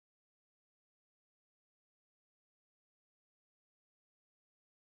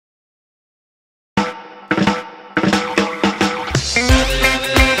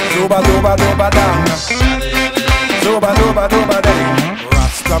doba doba dang. Doba doba doba dang.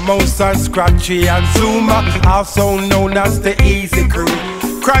 Rastamouse and Scratchy and Zuma, also known as the Easy Crew.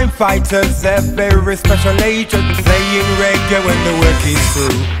 Crime fighters, they're very special agents, playing reggae when the work is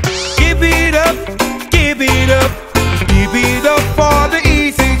through. Give it up, give it up, give it up for the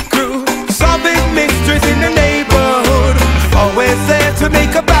Easy Crew. Solving mysteries in the neighborhood, always there to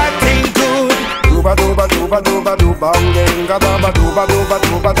make a bad thing good. Dooba dooba dooba dooba dooba bang, dooba dooba dooba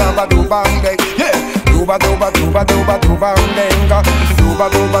dooba dooba dooba bang, yeah. Dooba dooba dooba dooba dooba bang, dooba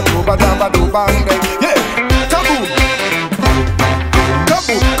dooba dooba dooba dooba bang, yeah. Kaboom,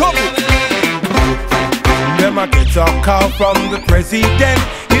 kaboom, kaboom. Them a get a call from the president.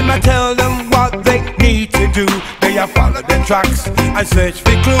 Him a tell them what they need to do. They a follow the tracks and search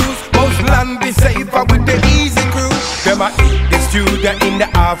for clues. Most land be safer with the Easy Crew. Them a hit the studio in the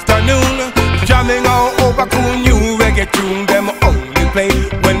afternoon, jamming all over cool new reggae tune. Them only play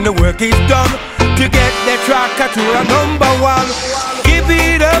when the work is done, to get the tracker to a #1. Give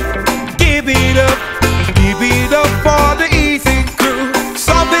it up, give it up, give it up for the Easy Crew.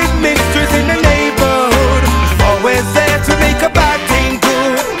 Solving mysteries in the neighborhood, always there to make a bad thing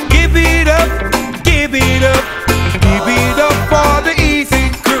good. Give it up, give it up, give it up for the Easy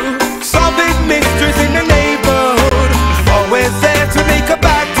Crew. Solving mysteries in the